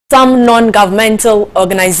Some non-governmental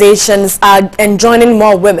organizations are enjoining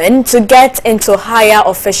more women to get into higher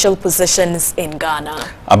official positions in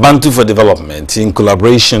Ghana. Abantu for Development, in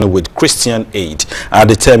collaboration with Christian Aid, are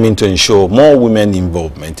determined to ensure more women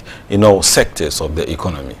involvement in all sectors of the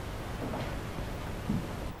economy.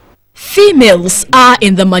 Females are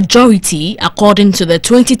in the majority according to the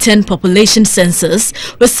 2010 population census,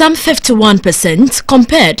 with some 51%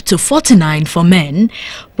 compared to 49% for men.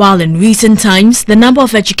 While in recent times the number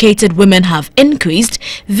of educated women have increased,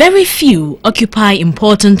 very few occupy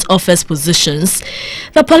important office positions.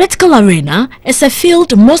 The political arena is a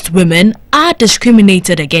field most women are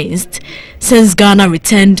discriminated against. Since Ghana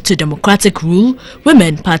returned to democratic rule,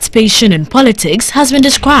 women participation in politics has been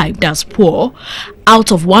described as poor.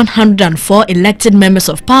 Out of 104 elected members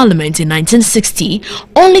of parliament in 1960,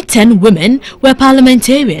 only 10 women were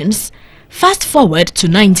parliamentarians. Fast forward to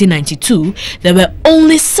 1992, there were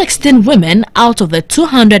only 16 women out of the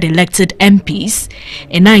 200 elected MPs.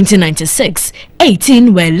 In 1996,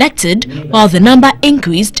 18 were elected, while the number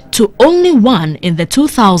increased to only 1 in the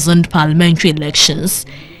 2000 parliamentary elections.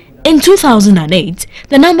 In 2008,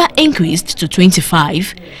 the number increased to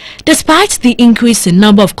 25. Despite the increase in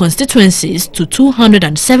number of constituencies to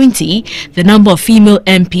 270, the number of female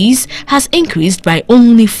MPs has increased by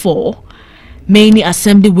only 4. Many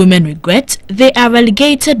assembly women regret they are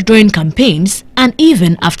relegated during campaigns and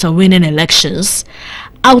even after winning elections.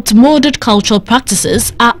 Outmoded cultural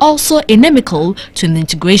practices are also inimical to the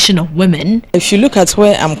integration of women. If you look at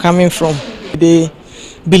where I'm coming from, they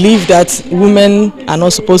believe that women are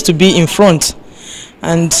not supposed to be in front.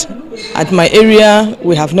 And at my area,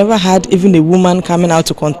 we have never had even a woman coming out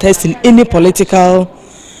to contest in any political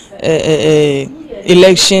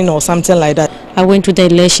election or something like that. I went to the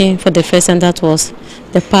election for the first, and that was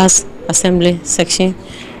the past assembly section,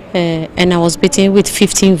 and I was beaten with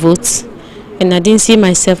 15 votes, and I didn't see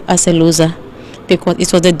myself as a loser because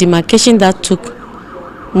it was the demarcation that took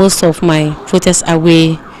most of my voters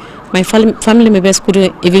away. My family members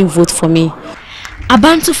couldn't even vote for me.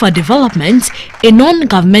 Abantu for Development, a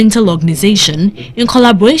non-governmental organization in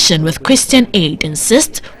collaboration with Christian Aid,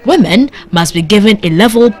 insists women must be given a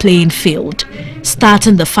level playing field.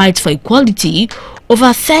 Starting the fight for equality,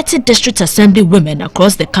 over 30 district assembly women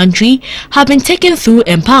across the country have been taken through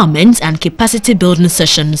empowerment and capacity building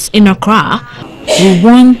sessions in Accra. We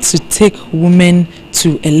want to take women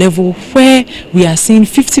to a level where we are seeing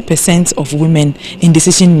 50% of women in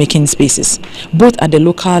decision-making spaces, both at the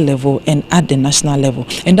local level and at the national level.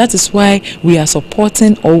 And that is why we are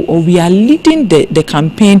supporting or we are leading the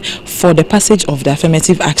campaign for the passage of the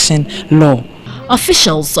affirmative action law.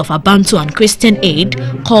 Officials of Abantu and Christian Aid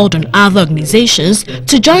called on other organizations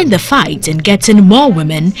to join the fight in getting more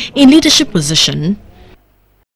women in leadership positions.